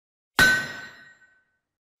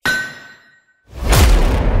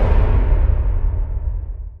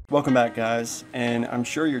Welcome back, guys, and I'm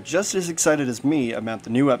sure you're just as excited as me about the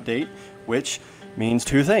new update, which means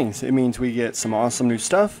two things. It means we get some awesome new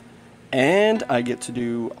stuff, and I get to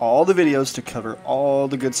do all the videos to cover all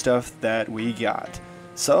the good stuff that we got.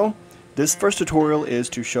 So, this first tutorial is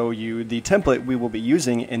to show you the template we will be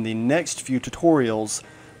using in the next few tutorials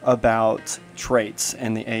about traits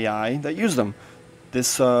and the AI that use them.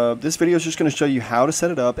 This video is just going to show you how to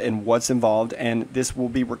set it up and what's involved, and this will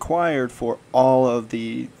be required for all of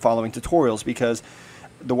the following tutorials because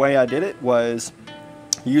the way I did it was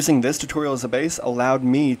using this tutorial as a base allowed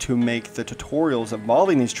me to make the tutorials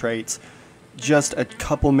involving these traits just a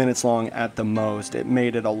couple minutes long at the most. It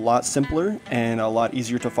made it a lot simpler and a lot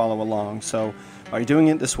easier to follow along. So by doing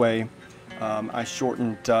it this way, I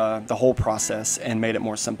shortened the whole process and made it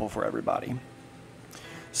more simple for everybody.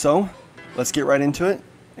 So let's get right into it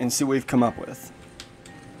and see what we've come up with.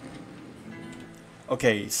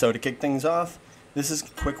 Okay, so to kick things off, this is a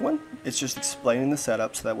quick one. It's just explaining the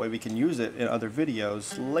setup so that way we can use it in other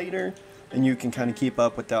videos later and you can kind of keep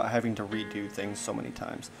up without having to redo things so many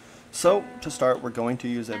times. So to start, we're going to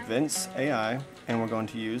use Events AI and we're going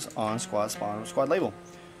to use on squad spawn or squad label.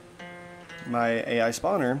 My AI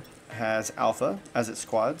spawner has alpha as its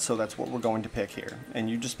squad, so that's what we're going to pick here. And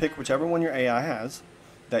you just pick whichever one your AI has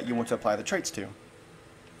that you want to apply the traits to.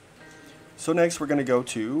 So next we're going to go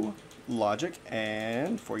to logic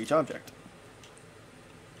and for each object.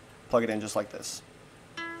 Plug it in just like this.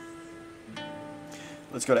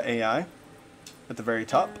 Let's go to AI at the very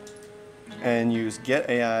top and use get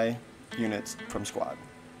AI units from squad.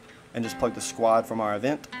 And just plug the squad from our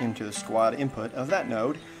event into the squad input of that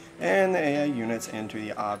node and the AI units into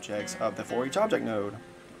the objects of the for each object node.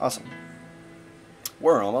 Awesome.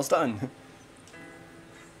 We're almost done.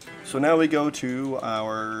 So now we go to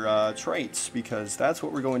our traits because that's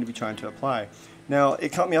what we're going to be trying to apply. Now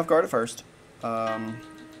it caught me off guard at first.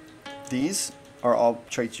 These are all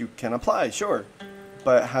traits you can apply, sure,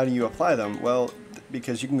 but how do you apply them? Well,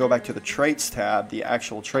 because you can go back to the traits tab, the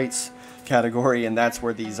actual traits category, and that's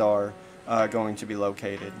where these are going to be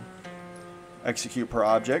located. Execute per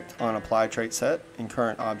object on apply trait set and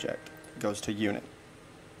current object goes to unit.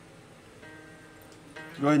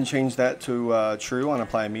 Go ahead and change that to true on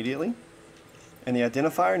apply immediately. And the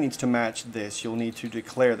identifier needs to match this. You'll need to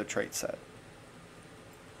declare the trait set.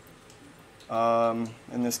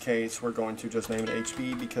 In this case, we're going to just name it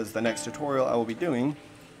HP because the next tutorial I will be doing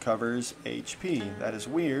covers HP. That is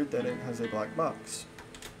weird that it has a black box.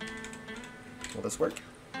 Will this work?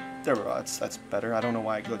 There we go. That's better. I don't know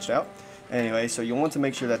why it glitched out. Anyway, so you want to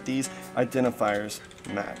make sure that these identifiers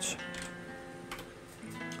match.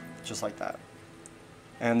 Just like that.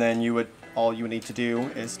 And then all you would need to do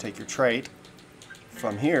is take your trait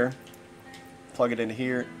from here, plug it into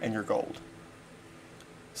here, and you're gold.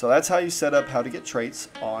 So that's how you set up how to get traits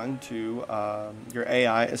onto your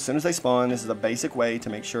AI as soon as they spawn. This is a basic way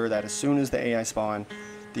to make sure that as soon as the AI spawn,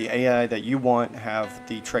 the AI that you want have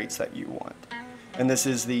the traits that you want. And this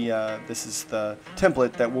is the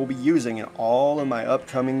template that we'll be using in all of my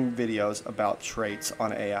upcoming videos about traits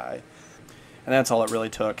on AI. And that's all it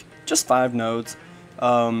really took. Just 5 nodes.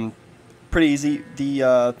 Pretty easy.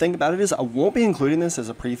 The thing about it is I won't be including this as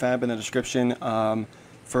a prefab in the description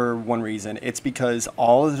for one reason. It's because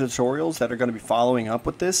all of the tutorials that are going to be following up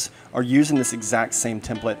with this are using this exact same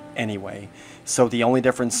template anyway. So the only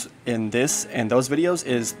difference in this and those videos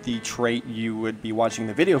is the trait you would be watching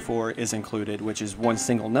the video for is included, which is one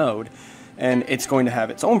single node. And it's going to have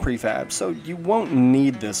its own prefab, so you won't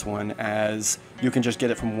need this one as you can just get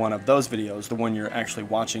it from one of those videos, the one you're actually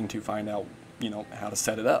watching to find out, you know, how to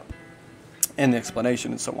set it up and the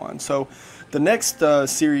explanation and so on. So the next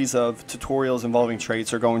series of tutorials involving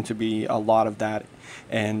traits are going to be a lot of that,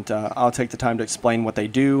 and I'll take the time to explain what they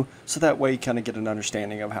do so that way you kind of get an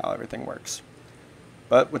understanding of how everything works.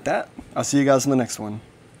 But with that, I'll see you guys in the next one.